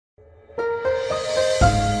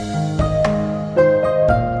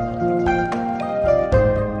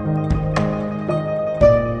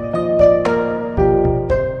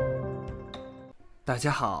家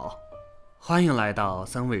好，欢迎来到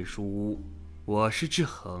三味书屋，我是志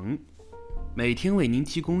恒，每天为您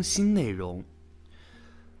提供新内容。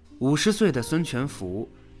50岁的孙全福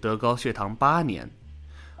得高血糖8年，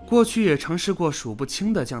过去也尝试过数不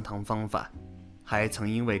清的降糖方法，还曾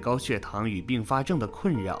因为高血糖与并发症的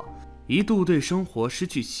困扰，一度对生活失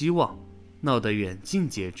去希望，闹得远近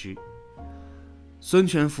皆知。孙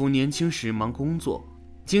全福年轻时忙工作，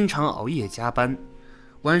经常熬夜加班，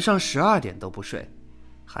晚上12点都不睡，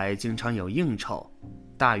还经常有应酬，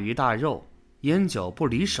大鱼大肉，烟酒不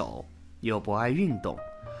离手，又不爱运动，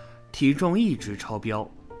体重一直超标。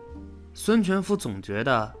孙全福总觉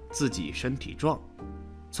得自己身体壮，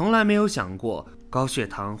从来没有想过高血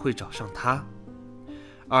糖会找上他。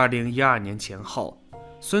2012年前后，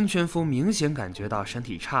孙全福明显感觉到身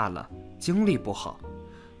体差了，精力不好，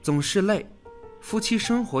总是累，夫妻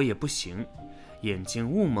生活也不行，眼睛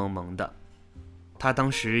雾蒙蒙的。他当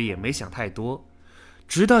时也没想太多，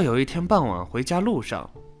直到有一天傍晚回家路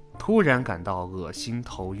上，突然感到恶心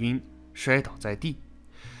头晕，摔倒在地。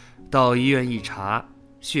到医院一查，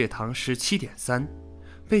血糖17.3，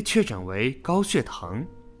被确诊为高血糖。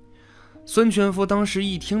孙全福当时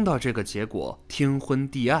一听到这个结果，天昏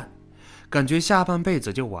地暗，感觉下半辈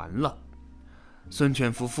子就完了。孙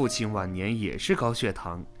全福父亲晚年也是高血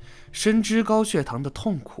糖，深知高血糖的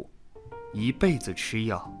痛苦，一辈子吃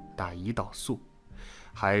药打胰岛素，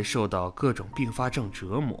还受到各种并发症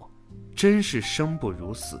折磨，真是生不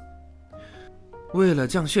如死。为了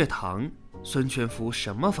降血糖，孙全福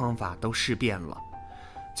什么方法都试遍了，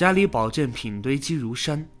家里保健品堆积如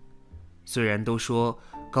山。虽然都说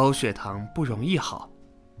高血糖不容易好，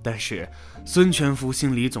但是孙全福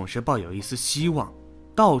心里总是抱有一丝希望，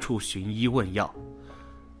到处寻医问药。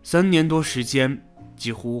3年多时间，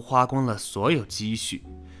几乎花光了所有积蓄，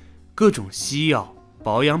各种西药、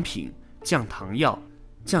保养品、降糖药、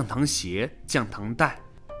降糖鞋、降糖带，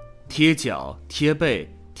贴脚、贴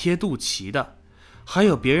背、贴肚脐的，还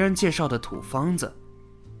有别人介绍的土方子，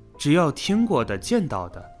只要听过的、见到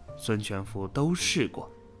的，孙全福都试过。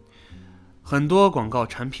很多广告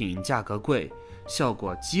产品价格贵，效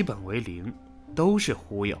果基本为零，都是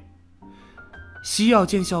忽悠。西药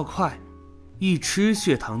见效快，一吃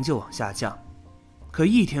血糖就往下降，可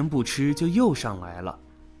一天不吃就又上来了。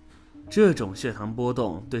这种血糖波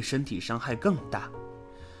动对身体伤害更大。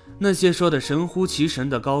那些说的神乎其神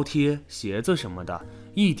的膏贴、鞋子什么的，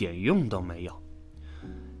一点用都没有。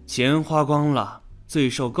钱花光了，罪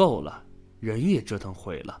受够了，人也折腾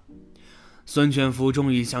毁了。孙全福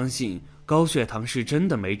终于相信高血糖是真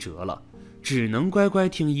的没辙了，只能乖乖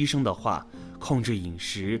听医生的话，控制饮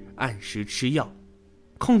食，按时吃药。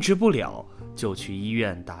控制不了就去医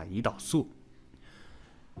院打胰岛素。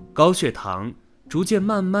高血糖逐渐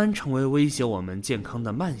慢慢成为威胁我们健康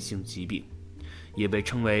的慢性疾病，也被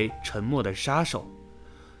称为沉默的杀手，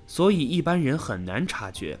所以一般人很难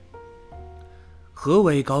察觉。何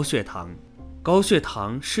为高血糖？高血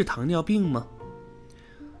糖是糖尿病吗？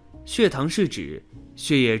血糖是指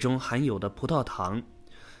血液中含有的葡萄糖，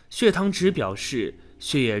血糖值表示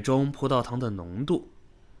血液中葡萄糖的浓度。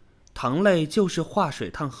糖类就是化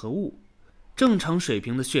水碳合物，正常水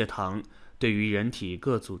平的血糖对于人体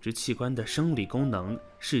各组织器官的生理功能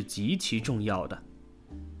是极其重要的。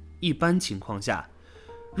一般情况下，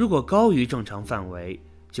如果高于正常范围，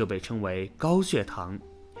就被称为高血糖，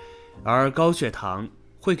而高血糖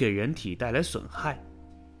会给人体带来损害。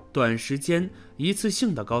短时间一次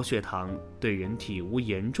性的高血糖对人体无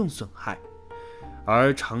严重损害，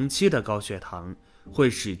而长期的高血糖会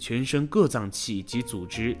使全身各脏器及组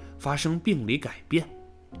织发生病理改变。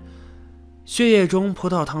血液中葡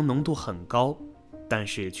萄糖浓度很高，但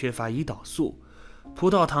是缺乏胰岛素，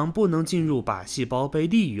葡萄糖不能进入靶细胞被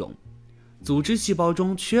利用，组织细胞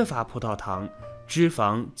中缺乏葡萄糖，脂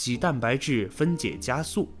肪及蛋白质分解加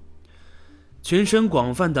速，全身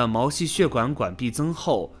广泛的毛细血管管壁增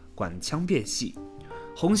厚，管腔变细，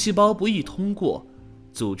红细胞不易通过，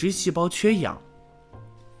组织细胞缺氧，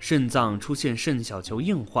肾脏出现肾小球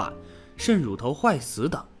硬化、肾乳头坏死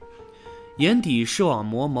等，眼底视网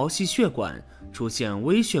膜毛细血管出现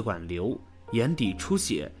微血管瘤、眼底出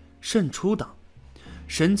血、渗出等，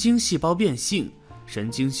神经细胞变性，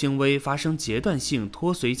神经纤维发生阶段性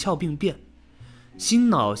脱髓鞘病变，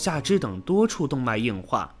心脑下肢等多处动脉硬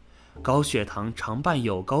化。高血糖常伴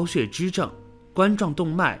有高血脂症、冠状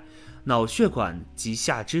动脉、脑血管及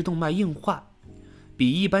下肢动脉硬化，比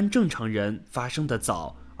一般正常人发生的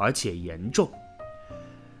早，而且严重。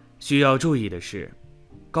需要注意的是，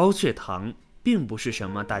高血糖并不是什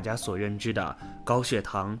么大家所认知的高血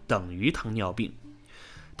糖等于糖尿病，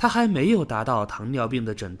它还没有达到糖尿病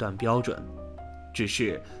的诊断标准，只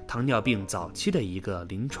是糖尿病早期的一个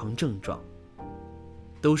临床症状。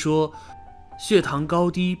都说血糖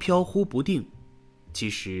高低飘忽不定，其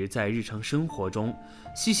实在日常生活中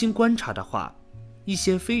细心观察的话，一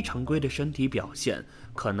些非常规的身体表现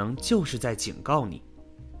可能就是在警告你，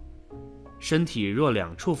身体若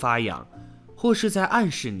2处发痒，或是在暗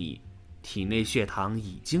示你体内血糖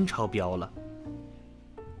已经超标了。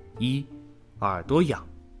1. 耳朵痒。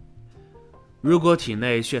如果体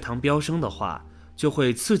内血糖飙升的话，就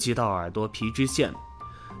会刺激到耳朵皮脂腺，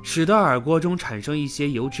使得耳郭中产生一些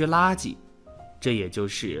油脂垃圾，这也就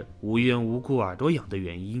是无缘无故耳朵痒的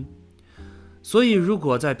原因。所以如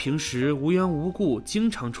果在平时无缘无故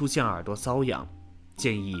经常出现耳朵瘙痒，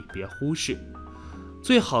建议别忽视，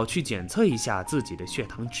最好去检测一下自己的血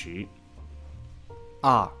糖值。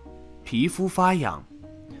2. 皮肤发痒。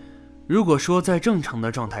如果说在正常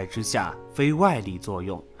的状态之下，非外力作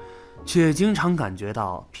用，却经常感觉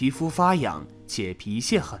到皮肤发痒且皮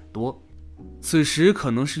屑很多，此时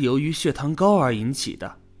可能是由于血糖高而引起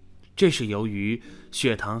的。这是由于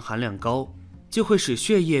血糖含量高，就会使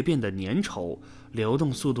血液变得粘稠，流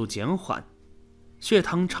动速度减缓。血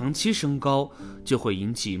糖长期升高，就会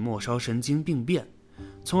引起末梢神经病变，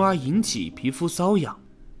从而引起皮肤瘙痒。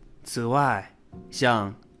此外，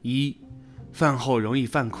像1. 饭后容易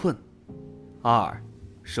犯困； 2.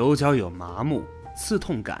 手脚有麻木、刺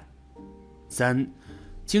痛感； 3.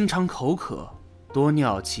 经常口渴、多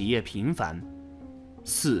尿、起夜频繁；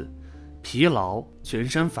 4. 疲劳、全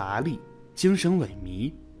身乏力、精神萎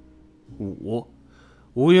靡； 5.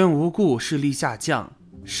 无缘无故视力下降、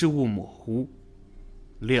视物模糊；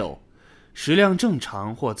 6. 食量正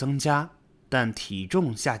常或增加，但体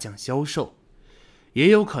重下降消瘦，也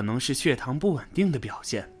有可能是血糖不稳定的表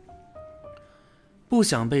现。不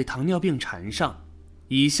想被糖尿病缠上，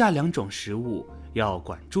以下2种食物要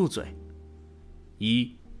管住嘴。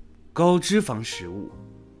1. 高脂肪食物，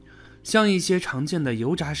像一些常见的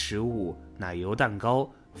油炸食物、奶油蛋糕、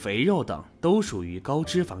肥肉等都属于高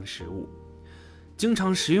脂肪食物。经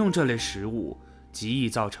常食用这类食物，极易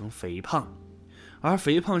造成肥胖，而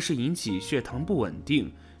肥胖是引起血糖不稳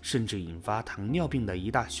定，甚至引发糖尿病的一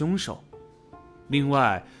大凶手。另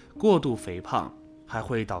外，过度肥胖还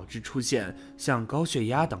会导致出现像高血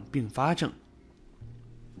压等并发症。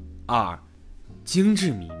2. 精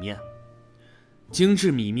致米面。精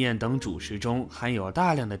致米面等主食中含有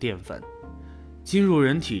大量的淀粉，进入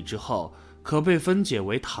人体之后可被分解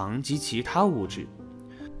为糖及其他物质。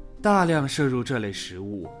大量摄入这类食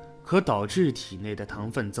物可导致体内的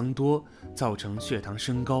糖分增多，造成血糖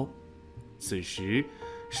升高。此时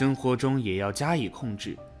生活中也要加以控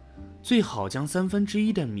制，最好将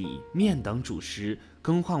1/3的米、面等主食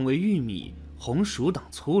更换为玉米、红薯等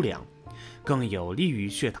粗粮，更有利于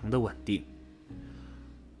血糖的稳定。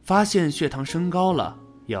发现血糖升高了，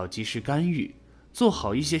要及时干预，做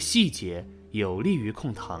好一些细节，有利于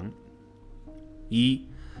控糖。1.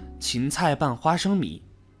 芹菜拌花生米。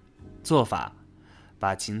做法：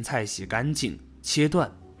把芹菜洗干净，切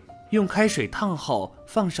断，用开水烫后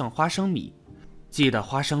放上花生米，记得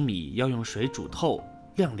花生米要用水煮透，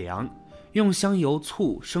晾凉，用香油、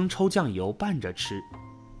醋、生抽、酱油拌着吃。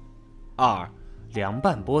2. 凉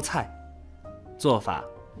拌菠菜。做法：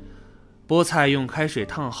菠菜用开水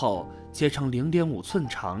烫后切成0.5寸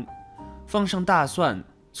长，放上大蒜、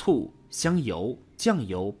醋、香油、酱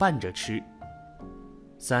油拌着吃。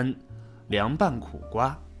3. 凉拌苦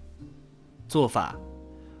瓜。做法：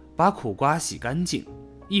把苦瓜洗干净，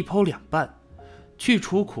一剖两半，去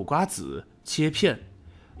除苦瓜籽，切片，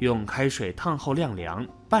用开水烫后晾凉，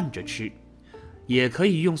拌着吃。也可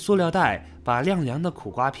以用塑料袋把晾凉的苦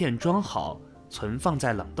瓜片装好，存放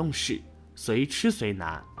在冷冻室，随吃随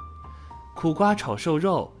拿。苦瓜炒瘦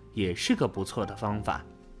肉也是个不错的方法。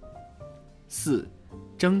4.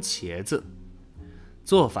 蒸茄子。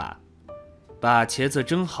做法：把茄子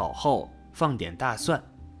蒸好后放点大蒜，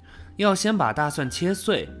要先把大蒜切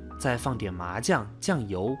碎，再放点麻酱、酱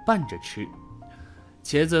油拌着吃。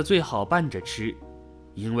茄子最好拌着吃，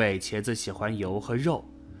因为茄子喜欢油和肉，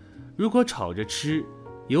如果炒着吃，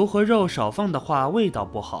油和肉少放的话味道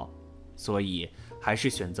不好，所以还是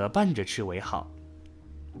选择拌着吃为好。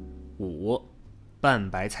5. 拌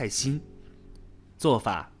白菜心。做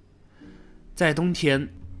法：在冬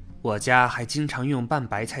天，我家还经常用拌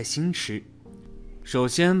白菜心吃。首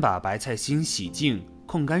先把白菜心洗净，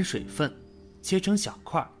控干水分，切成小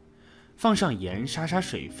块，放上盐杀杀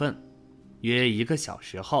水分，约1个小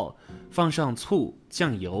时后，放上醋、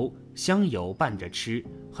酱油、香油拌着吃，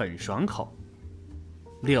很爽口。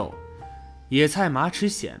6. 野菜马齿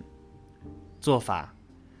苋。做法：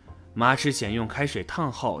马齿苋用开水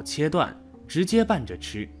烫后切断，直接拌着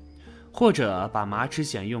吃，或者把马齿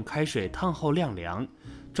苋用开水烫后晾凉，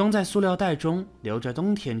装在塑料袋中留着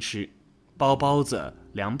冬天吃，包包子、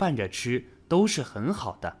凉拌着吃都是很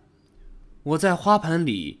好的。我在花盆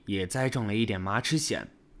里也栽种了一点马齿苋，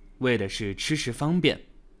为的是吃食方便。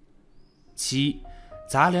7.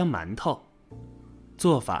 杂粮馒头。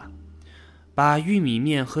做法：把玉米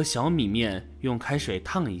面和小米面用开水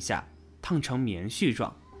烫一下，烫成棉絮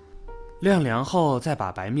状，晾凉后再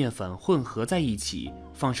把白面粉混合在一起，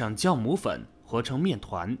放上酵母粉和成面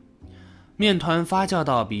团，面团发酵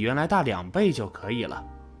到比原来大2倍就可以了。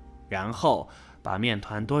然后把面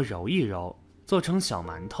团多揉一揉，做成小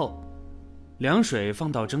馒头。凉水放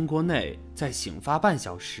到蒸锅内，再醒发半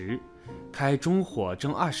小时，开中火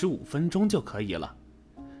蒸25分钟就可以了。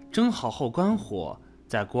蒸好后关火，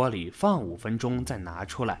在锅里放5分钟再拿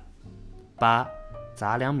出来。8.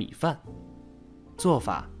 杂粮米饭。做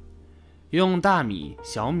法：用大米、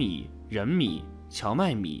小米、仁米、荞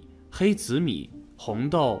麦米、黑紫米、红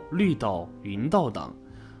豆、绿豆、芸豆等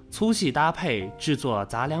粗细搭配制作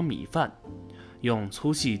杂粮米饭，用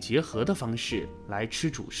粗细结合的方式来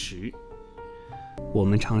吃主食。我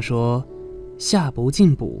们常说夏不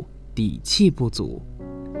进补，底气不足。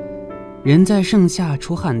人在盛夏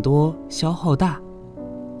出汗多，消耗大，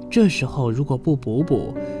这时候如果不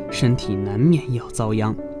补，身体难免要遭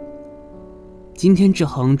殃。今天志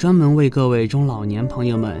恒专门为各位中老年朋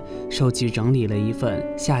友们收集整理了一份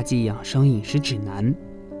夏季养生饮食指南，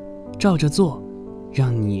照着做，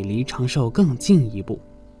让你离长寿更近一步。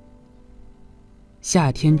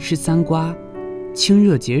夏天吃3瓜，清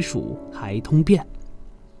热解暑还通便。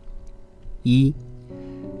1.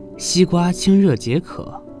 西瓜清热解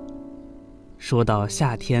渴。说到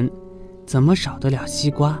夏天，怎么少得了西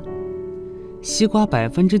瓜？西瓜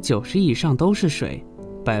90%以上都是水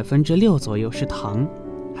，6%左右是糖，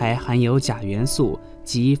还含有钾元素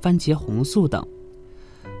及番茄红素等，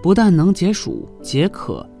不但能解暑解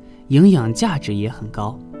渴，营养价值也很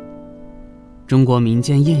高。中国民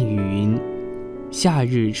间谚语云：夏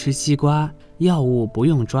日吃西瓜，药物不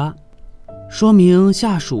用抓，说明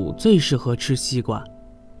夏暑最适合吃西瓜，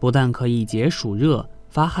不但可以解暑热、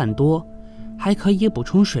发汗多，还可以补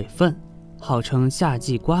充水分，号称夏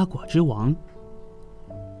季瓜果之王。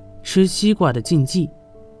吃西瓜的禁忌。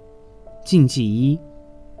禁忌1：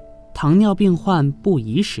糖尿病患不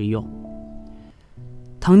宜食用。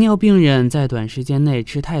糖尿病人在短时间内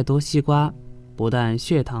吃太多西瓜，不但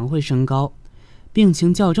血糖会升高，病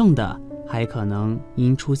情较重的还可能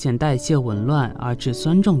因出现代谢紊乱而致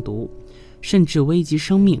酸中毒，甚至危及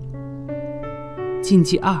生命。禁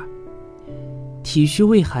忌2：体虚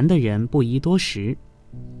畏寒的人不宜多食。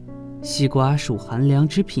西瓜属寒凉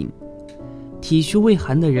之品，体虚畏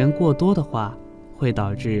寒的人过多的话，会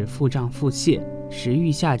导致腹胀腹泻、食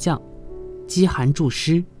欲下降、饥寒助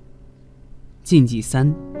湿。禁忌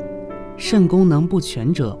3：肾功能不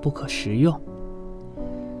全者不可食用。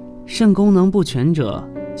肾功能不全者，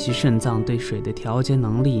其肾脏对水的调节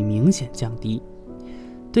能力明显降低，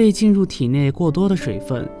对进入体内过多的水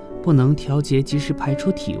分不能调节及时排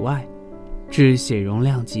出体外，致血容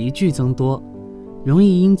量急剧增多，容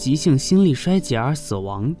易因急性心力衰竭而死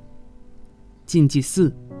亡。禁忌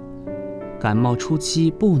4：感冒初期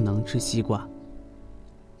不能吃西瓜。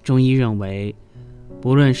中医认为，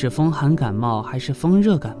不论是风寒感冒还是风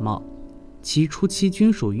热感冒，其初期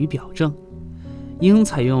均属于表症，应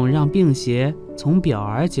采用让病邪从表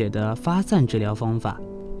而解的发散治疗方法，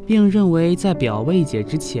并认为在表未解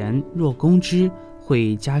之前若攻之，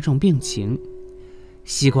会加重病情。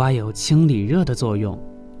西瓜有清理热的作用，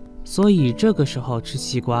所以这个时候吃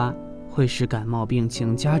西瓜会使感冒病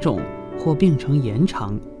情加重或病程延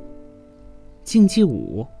长。禁忌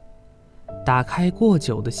5：打开过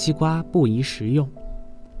久的西瓜不宜食用。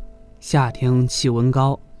夏天气温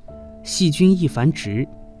高，细菌易繁殖，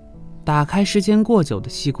打开时间过久的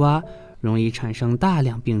西瓜容易产生大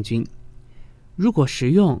量病菌，如果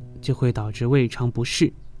食用就会导致胃肠不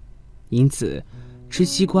适。因此吃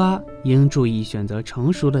西瓜应注意选择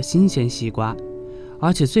成熟的新鲜西瓜，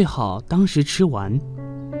而且最好当时吃完。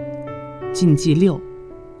禁忌6：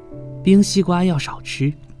冰西瓜要少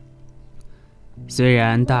吃。虽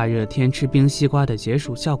然大热天吃冰西瓜的解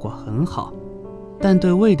暑效果很好，但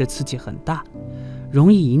对胃的刺激很大，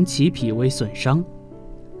容易引起脾胃损伤，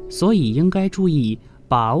所以应该注意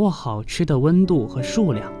把握好吃的温度和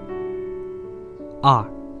数量。2.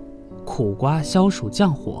 苦瓜消暑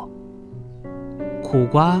降火。苦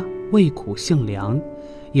瓜味苦性凉，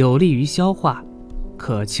有利于消化，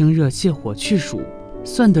可清热泻火去暑，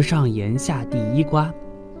算得上炎夏第一瓜。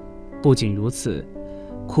不仅如此，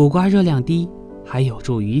苦瓜热量低，还有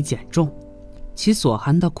助于减重，其所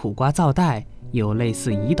含的苦瓜皂苷有类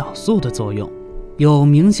似胰岛素的作用，有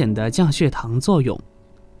明显的降血糖作用。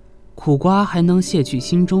苦瓜还能卸去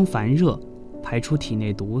心中烦热，排出体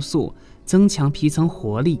内毒素，增强皮层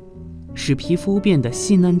活力，使皮肤变得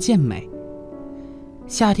细嫩健美。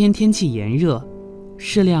夏天天气炎热，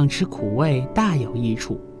适量吃苦味大有益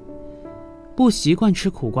处。不习惯吃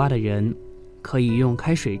苦瓜的人，可以用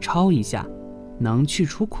开水焯一下，能去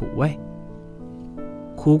除苦味。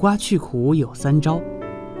苦瓜去苦有3招。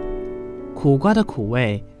苦瓜的苦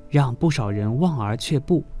味让不少人望而却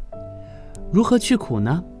步，如何去苦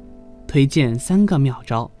呢？推荐3个妙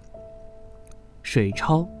招。水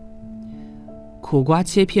焯，苦瓜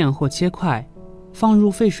切片或切块，放入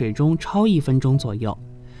沸水中焯1分钟左右，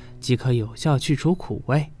即可有效去除苦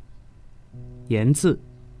味。盐渍，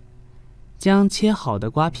将切好的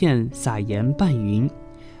瓜片撒盐拌匀，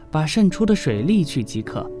把渗出的水沥去即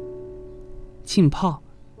可。浸泡，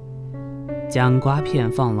将瓜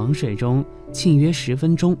片放冷水中浸约10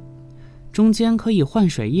分钟，中间可以换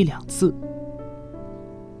水1-2次。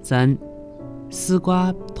3. 丝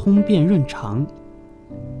瓜通便润肠。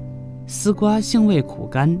丝瓜性味苦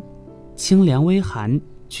甘，清凉微寒，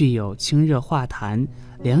具有清热化痰、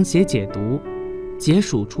凉血解毒、解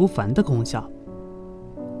暑除烦的功效。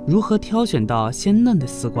如何挑选到鲜嫩的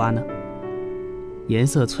丝瓜呢？颜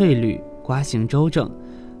色翠绿，瓜形周正，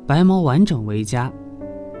白毛完整为佳，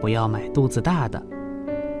不要买肚子大的，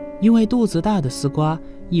因为肚子大的丝瓜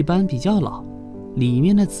一般比较老，里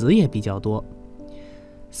面的籽也比较多。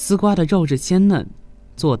丝瓜的肉质鲜嫩，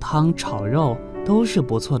做汤炒肉都是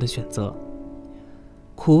不错的选择。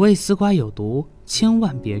苦味丝瓜有毒，千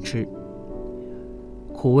万别吃。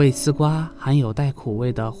苦味丝瓜含有带苦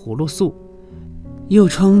味的葫芦素，又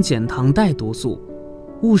称减糖带毒素，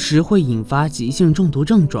误食会引发急性中毒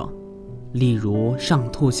症状，例如上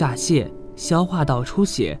吐下泻、消化道出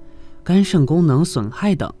血、肝肾功能损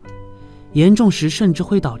害等，严重时甚至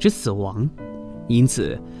会导致死亡。因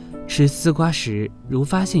此吃丝瓜时，如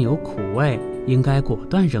发现有苦味，应该果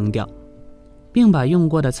断扔掉，并把用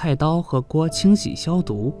过的菜刀和锅清洗消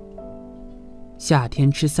毒。夏天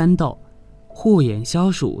吃3豆，护眼消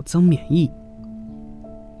暑增免疫。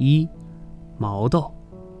1. 毛豆。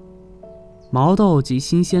毛豆即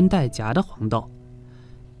新鲜带荚的黄豆，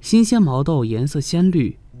新鲜毛豆颜色鲜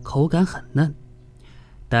绿，口感很嫩，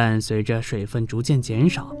但随着水分逐渐减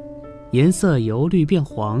少，颜色由绿变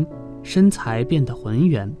黄，身材变得浑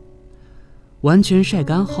圆。完全晒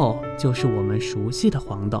干后，就是我们熟悉的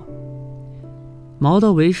黄豆。毛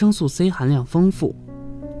豆维生素 C 含量丰富，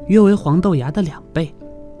约为黄豆芽的2倍。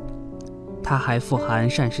它还富含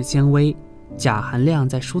膳食纤维，钾含量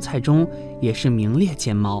在蔬菜中也是名列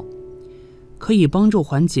前茅，可以帮助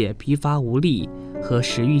缓解疲乏无力和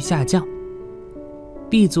食欲下降。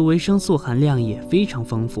B 族维生素含量也非常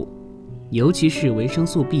丰富，尤其是维生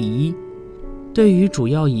素 B1。对于主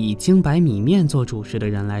要以精白米面做主食的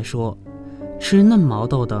人来说，吃嫩毛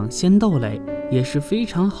豆等鲜豆类也是非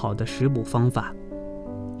常好的食补方法。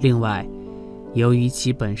另外，由于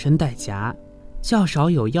其本身带荚，较少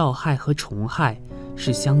有药害和虫害，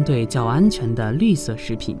是相对较安全的绿色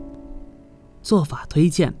食品。做法推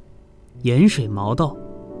荐：盐水毛豆。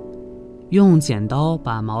用剪刀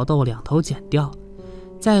把毛豆2头剪掉，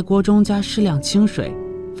在锅中加适量清水，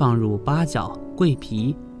放入八角、桂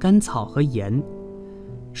皮、甘草和盐。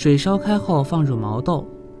水烧开后放入毛豆，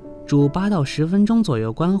煮8到10分钟左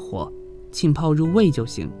右，关火，浸泡入味就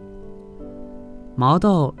行。毛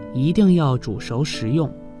豆一定要煮熟食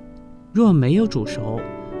用，若没有煮熟，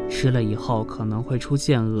吃了以后可能会出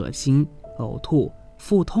现恶心、呕吐、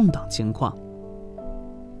腹痛等情况。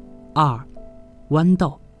2. 豌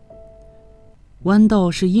豆。豌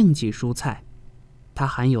豆是应季蔬菜，它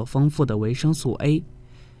含有丰富的维生素 A，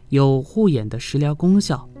 有护眼的食疗功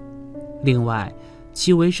效。另外，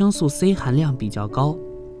其维生素 C 含量比较高，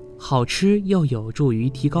好吃又有助于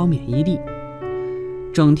提高免疫力。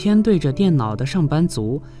整天对着电脑的上班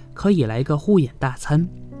族可以来个护眼大餐，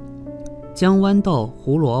将豌豆、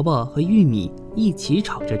胡萝卜和玉米一起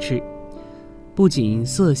炒着吃，不仅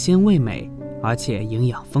色鲜味美，而且营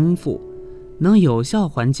养丰富，能有效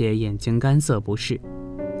缓解眼睛干涩不适。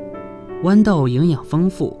豌豆营养丰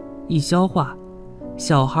富，易消化，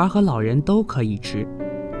小孩和老人都可以吃。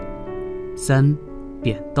3.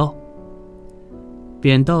 扁豆。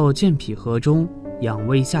扁豆健脾和中，养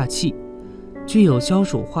胃下气，具有消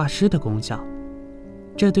暑化湿的功效，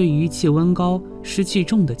这对于气温高、湿气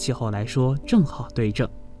重的气候来说正好对症。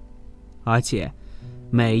而且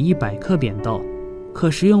每100克扁豆可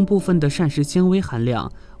食用部分的膳食纤维含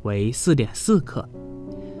量为 4.4 克，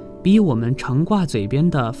比我们常挂嘴边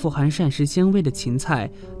的富含膳食纤维的芹菜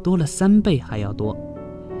多了3倍还要多。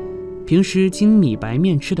平时精米白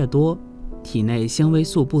面吃得多，体内纤维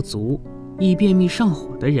素不足，易便秘上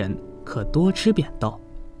火的人可多吃扁豆。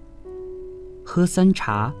喝3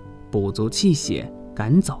茶，补足气血，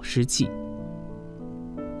赶走湿气。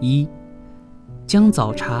1. 姜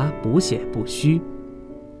枣茶补血不虚。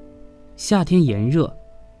夏天炎热，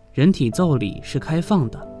人体腠理是开放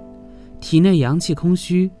的，体内阳气空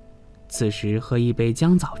虚，此时喝一杯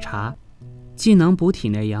姜枣茶，既能补体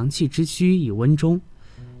内阳气之虚以温中，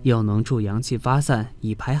又能助阳气发散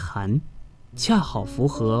以排寒，恰好符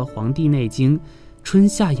合《黄帝内经》春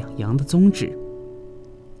夏养阳的宗旨。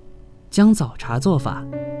姜枣茶做法。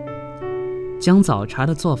姜枣茶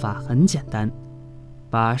的做法很简单，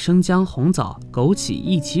把生姜、红枣、枸杞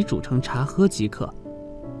一起煮成茶喝即可。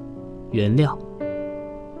原料：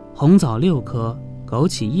红枣6颗，枸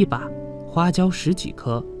杞1把，花椒10几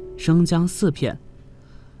颗，生姜4片。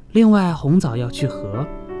另外红枣要去核。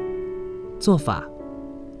做法：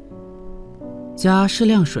加适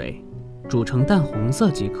量水，煮成淡红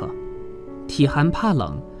色即可。体寒怕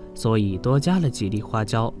冷，所以多加了几粒花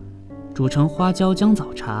椒，煮成花椒姜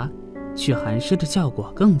枣茶，去寒湿的效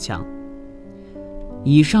果更强。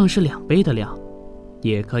以上是2杯的量，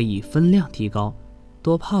也可以分量提高，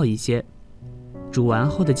多泡一些。煮完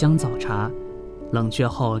后的姜枣茶，冷却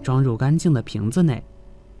后装入干净的瓶子内，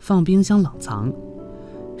放冰箱冷藏。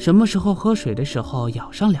什么时候喝水的时候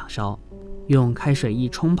舀上2勺，用开水一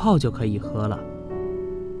冲泡就可以喝了。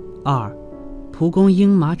2. 蒲公英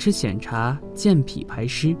麻齿藓茶健脾排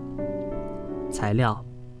湿。材料：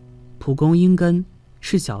蒲公英根、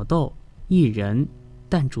赤小豆、薏仁、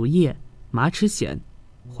淡竹叶、麻齿藓、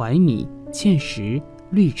槐米、芡实、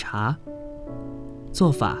绿茶。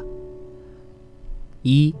做法：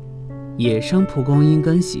 1. 野生蒲公英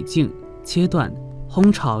根洗净切断，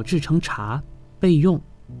烘炒制成茶备用。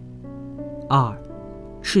 2.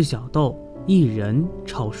 赤小豆、薏仁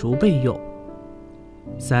炒熟备用。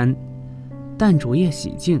 3. 淡竹叶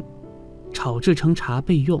洗净炒制成茶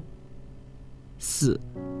备用。 4.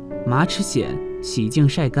 麻齿藓洗净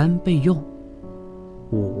晒干备用。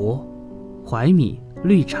 5. 槐米、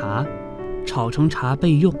绿茶炒成茶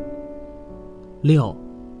备用。 6.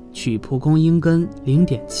 取蒲公英根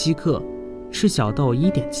 0.7 克，赤小豆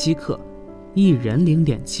 1.7 克，薏仁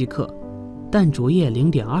 0.7 克，淡竹叶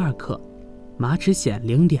 0.2 克，麻齿藓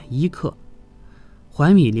 0.1 克，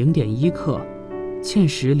槐米 0.1 克，芡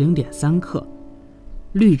实 0.3 克，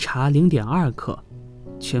绿茶 0.2 克，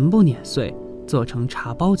全部碾碎做成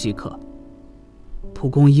茶包即可。蒲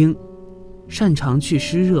公英擅长去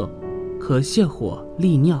湿热，可泻火、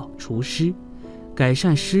利尿、除湿，改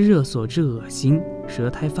善湿热所致恶心、舌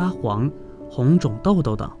苔发黄、红肿痘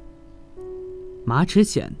痘等。麻齿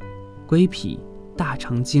藓归脾、大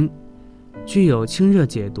肠经，具有清热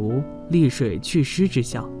解毒、利水祛湿之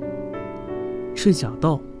效。赤小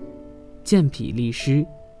豆健脾利湿、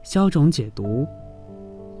消肿解毒。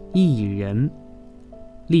薏仁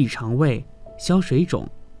利肠胃、消水肿、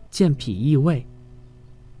健脾益胃。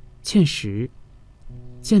芡实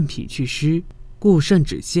健脾祛湿、固肾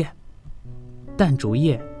止泻。淡竹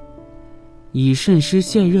叶以渗湿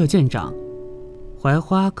泻热见长，槐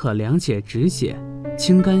花可凉血止血、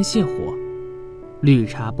清肝泻火。绿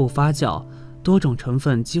茶不发酵，多种成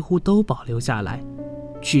分几乎都保留下来，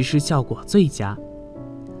祛湿效果最佳。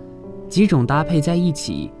几种搭配在一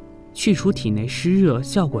起，去除体内湿热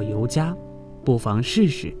效果尤佳，不妨试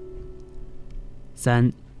试。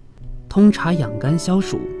3. 通茶养肝消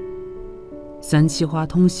暑。三七花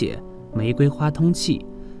通血，玫瑰花通气，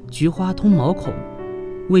菊花通毛孔，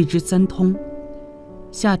谓之3通。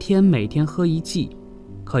夏天每天喝1剂，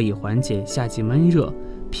可以缓解夏季闷热，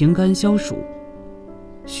平肝消暑。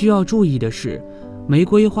需要注意的是，玫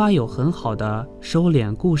瑰花有很好的收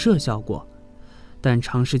敛固摄效果，但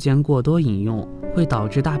长时间过多饮用会导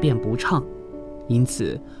致大便不畅，因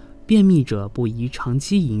此便秘者不宜长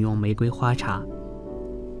期饮用玫瑰花茶。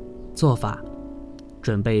做法：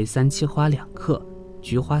准备三七花2克，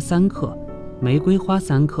菊花3克，玫瑰花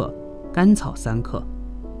3克，甘草3克。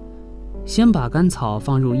先把甘草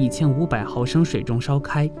放入1500毫升水中烧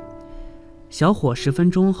开，小火10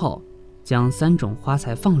分钟后，将3种花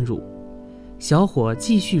材放入，小火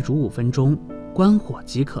继续煮5分钟，关火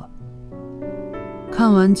即可。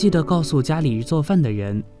看完记得告诉家里做饭的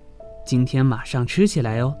人，今天马上吃起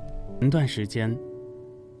来哦。前段时间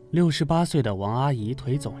，68岁的王阿姨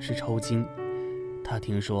腿总是抽筋，她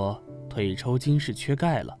听说腿抽筋是缺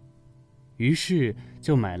钙了，于是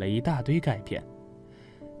就买了一大堆钙片。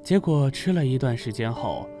结果吃了一段时间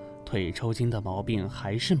后，腿抽筋的毛病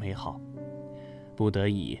还是没好。不得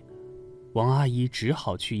已，王阿姨只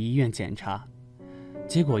好去医院检查，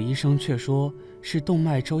结果医生却说是动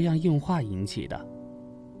脉粥样硬化引起的。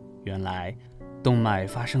原来，动脉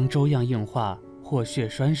发生粥样硬化或血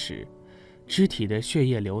栓时，肢体的血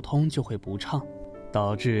液流通就会不畅，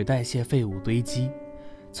导致代谢废物堆积，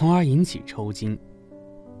从而引起抽筋。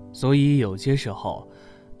所以有些时候，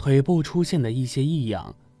腿部出现的一些异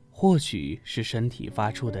样，或许是身体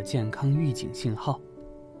发出的健康预警信号。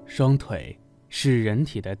双腿是人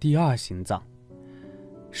体的第二心脏，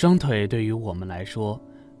双腿对于我们来说，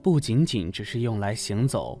不仅仅只是用来行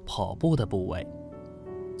走、跑步的部位，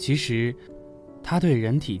其实它对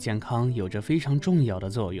人体健康有着非常重要的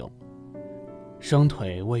作用。双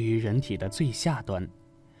腿位于人体的最下端，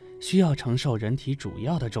需要承受人体主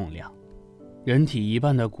要的重量。人体一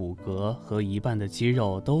半的骨骼和一半的肌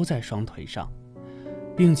肉都在双腿上，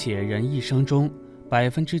并且人一生中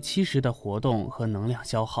70%的活动和能量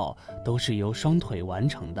消耗都是由双腿完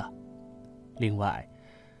成的。另外，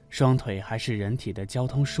双腿还是人体的交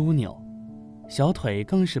通枢纽，小腿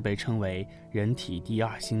更是被称为人体第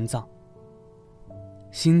二心脏。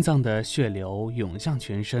心脏的血流涌向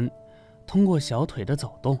全身，通过小腿的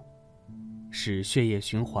走动，使血液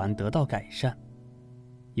循环得到改善。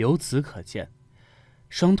由此可见，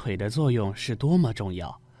双腿的作用是多么重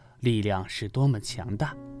要，力量是多么强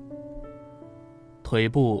大。腿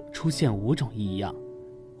部出现5种异样，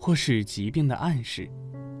或是疾病的暗示。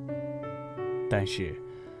但是，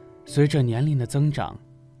随着年龄的增长，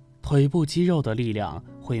腿部肌肉的力量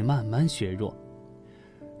会慢慢削弱。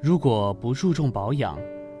如果不注重保养，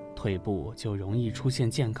腿部就容易出现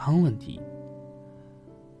健康问题。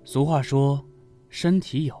俗话说，身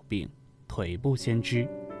体有病，腿部先知。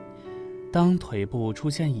当腿部出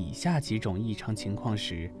现以下几种异常情况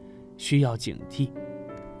时，需要警惕，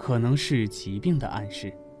可能是疾病的暗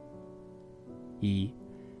示。1.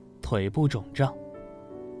 腿部肿胀。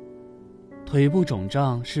腿部肿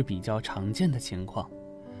胀是比较常见的情况，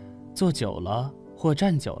坐久了或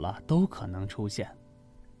站久了都可能出现，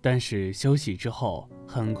但是休息之后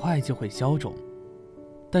很快就会消肿。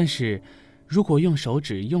但是如果用手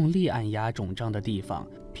指用力按压肿胀的地方，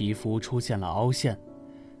皮肤出现了凹陷，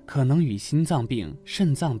可能与心脏病、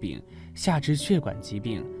肾脏病、下肢血管疾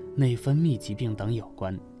病、内分泌疾病等有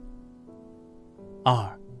关。2.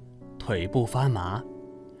 腿部发麻。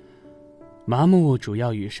麻木主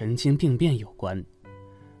要与神经病变有关，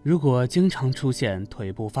如果经常出现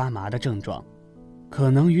腿部发麻的症状，可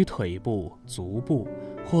能与腿部、足部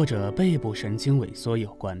或者背部神经萎缩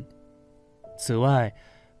有关。此外，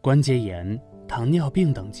关节炎、糖尿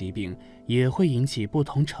病等疾病也会引起不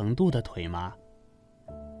同程度的腿麻。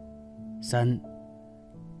3.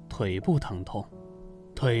 腿部疼痛。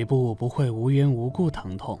腿部不会无缘无故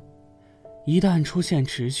疼痛，一旦出现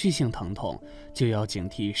持续性疼痛，就要警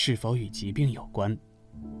惕是否与疾病有关。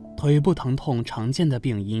腿部疼痛常见的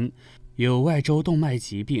病因有外周动脉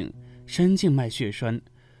疾病、深静脉血栓、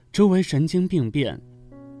周围神经病变、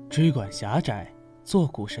椎管狭窄、坐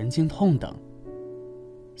骨神经痛等。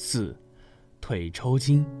4. 腿抽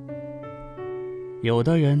筋。有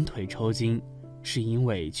的人腿抽筋是因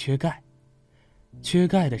为缺钙，缺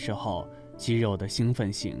钙的时候，肌肉的兴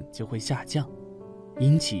奋性就会下降，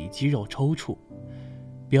引起肌肉抽搐，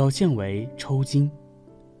表现为抽筋。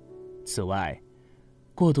此外，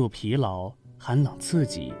过度疲劳、寒冷刺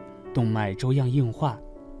激、动脉粥样硬化、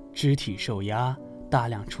肢体受压、大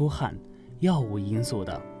量出汗、药物因素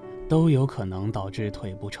等，都有可能导致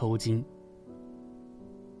腿部抽筋。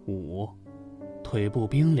5. 腿部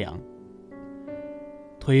冰凉。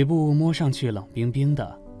腿部摸上去冷冰冰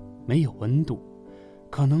的，没有温度，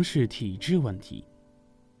可能是体质问题，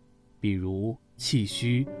比如气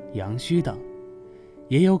虚、阳虚等，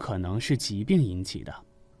也有可能是疾病引起的。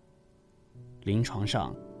临床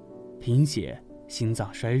上，贫血、心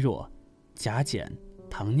脏衰弱、甲减、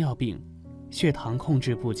糖尿病、血糖控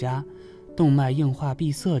制不佳、动脉硬化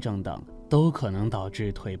闭塞症等都可能导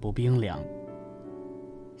致腿部冰凉。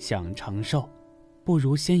想长寿，不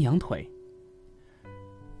如先养腿。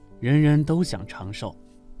人人都想长寿，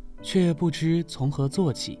却不知从何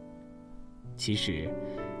做起。其实，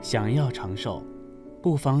想要长寿，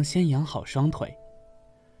不妨先养好双腿。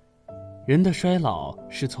人的衰老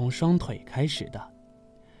是从双腿开始的。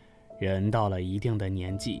人到了一定的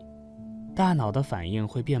年纪，大脑的反应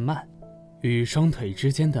会变慢，与双腿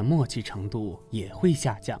之间的默契程度也会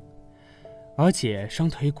下降，而且双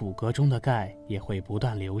腿骨骼中的钙也会不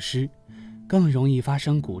断流失，更容易发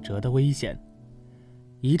生骨折的危险。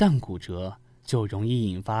一旦骨折，就容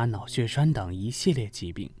易引发脑血栓等一系列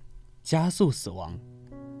疾病，加速死亡。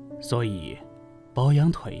所以，保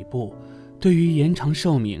养腿部对于延长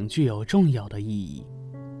寿命具有重要的意义。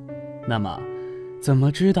那么，怎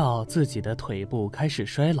么知道自己的腿部开始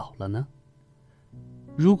衰老了呢？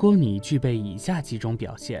如果你具备以下几种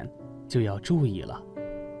表现，就要注意了。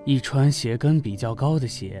一穿鞋跟比较高的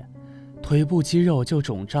鞋，腿部肌肉就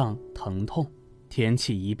肿胀疼痛，天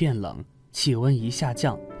气一变冷，气温一下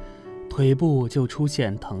降，腿部就出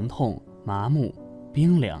现疼痛、麻木、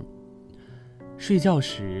冰凉。睡觉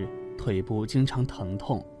时腿部经常疼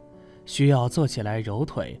痛，需要坐起来揉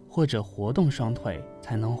腿或者活动双腿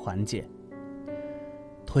才能缓解。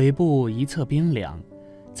腿部一侧冰凉，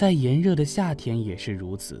在炎热的夏天也是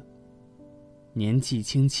如此。年纪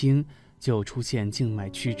轻轻就出现静脉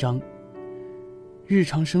曲张。日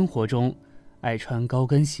常生活中爱穿高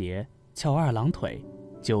跟鞋、翘二郎腿、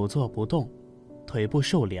久坐不动、腿部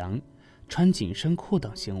受凉、穿紧身裤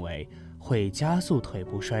等行为会加速腿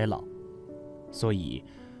部衰老，所以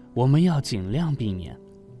我们要尽量避免。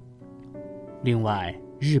另外，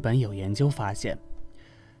日本有研究发现，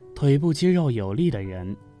腿部肌肉有力的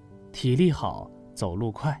人，体力好，走路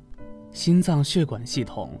快，心脏血管系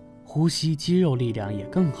统、呼吸肌肉力量也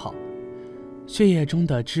更好，血液中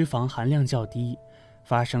的脂肪含量较低，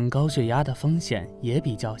发生高血压的风险也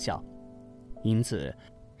比较小，因此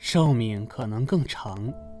寿命可能更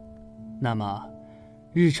长。那么，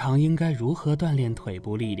日常应该如何锻炼腿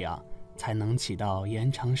部力量，才能起到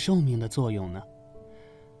延长寿命的作用呢？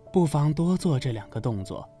不妨多做这2个动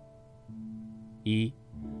作。1.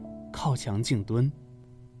 靠墙静蹲，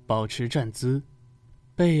保持站姿，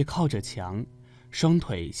背靠着墙，双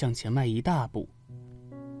腿向前迈1大步，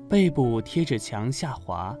背部贴着墙下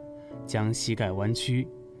滑，将膝盖弯曲，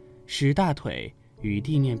使大腿与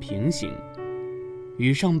地面平行，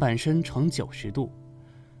与上半身呈90度，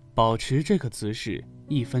保持这个姿势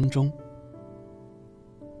1分钟。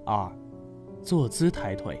2. 坐姿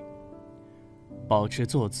抬腿，保持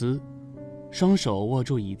坐姿，双手握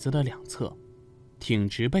住椅子的2侧，挺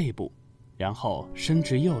直背部，然后伸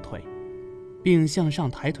直右腿，并向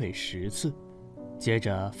上抬腿10次，接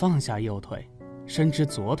着放下右腿，伸直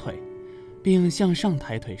左腿，并向上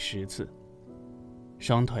抬腿10次，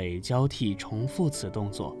双腿交替重复此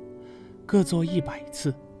动作，各做100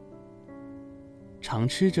次。常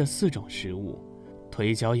吃这4种食物，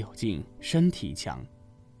腿脚有劲，身体强。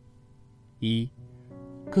1.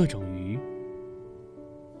 各种鱼。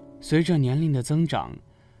随着年龄的增长，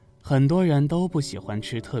很多人都不喜欢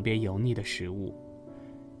吃特别油腻的食物。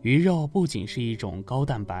鱼肉不仅是一种高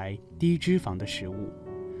蛋白、低脂肪的食物，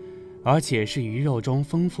而且是鱼肉中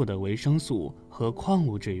丰富的维生素和矿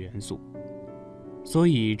物质元素。所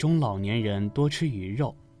以中老年人多吃鱼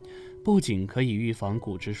肉，不仅可以预防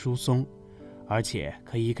骨质疏松，而且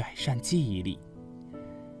可以改善记忆力。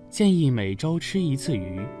建议每周吃1次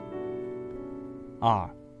鱼。2.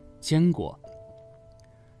 坚果。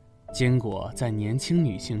坚果在年轻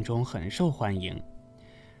女性中很受欢迎，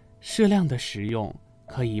适量的食用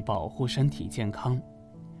可以保护身体健康。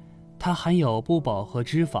它含有不饱和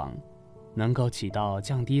脂肪，能够起到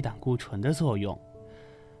降低胆固醇的作用，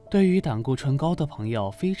对于胆固醇高的朋友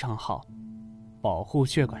非常好，保护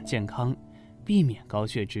血管健康，避免高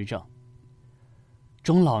血脂症。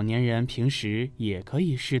中老年人平时也可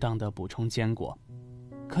以适当的补充坚果，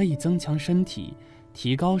可以增强身体，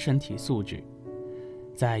提高身体素质，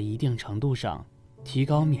在一定程度上提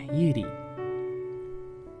高免疫力。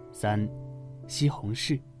3. 西红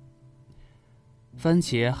柿。番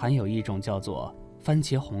茄含有一种叫做番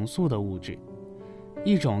茄红素的物质，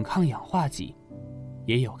一种抗氧化剂，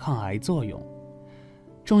也有抗癌作用。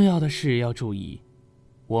重要的是要注意，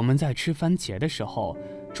我们在吃番茄的时候，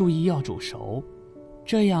注意要煮熟，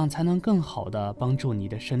这样才能更好地帮助你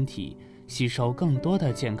的身体吸收更多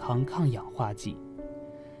的健康抗氧化剂。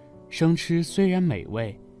生吃虽然美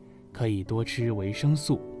味，可以多吃维生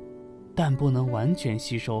素，但不能完全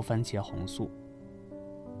吸收番茄红素。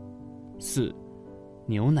4.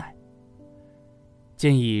 牛奶。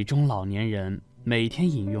建议中老年人每天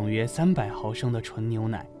饮用约300毫升的纯牛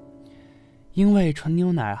奶，因为纯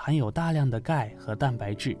牛奶含有大量的钙和蛋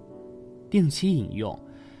白质，定期饮用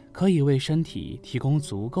可以为身体提供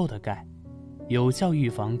足够的钙，有效预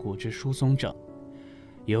防骨质疏松症。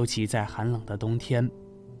尤其在寒冷的冬天，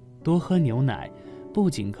多喝牛奶不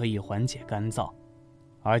仅可以缓解干燥，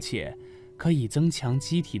而且可以增强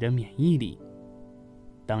机体的免疫力。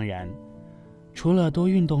当然，除了多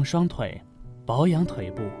运动双腿，保养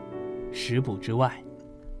腿部、食补之外，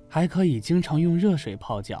还可以经常用热水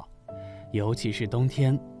泡脚，尤其是冬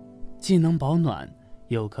天，既能保暖，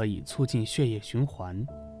又可以促进血液循环。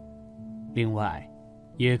另外，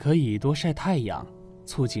也可以多晒太阳，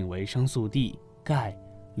促进维生素 D、钙、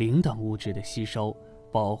磷等物质的吸收，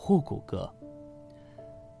保护骨骼。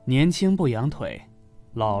年轻不养腿，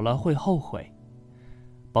老了会后悔。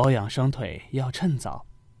保养双腿要趁早，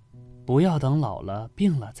不要等老了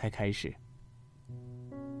病了才开始。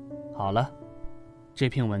好了，这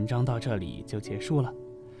篇文章到这里就结束了。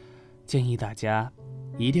建议大家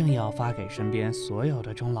一定要发给身边所有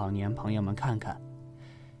的中老年朋友们看看，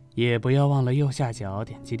也不要忘了右下角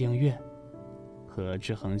点击订阅。和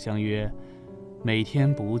志恒相约，每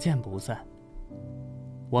天不见不散。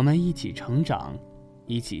我们一起成长，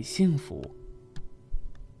一起幸福。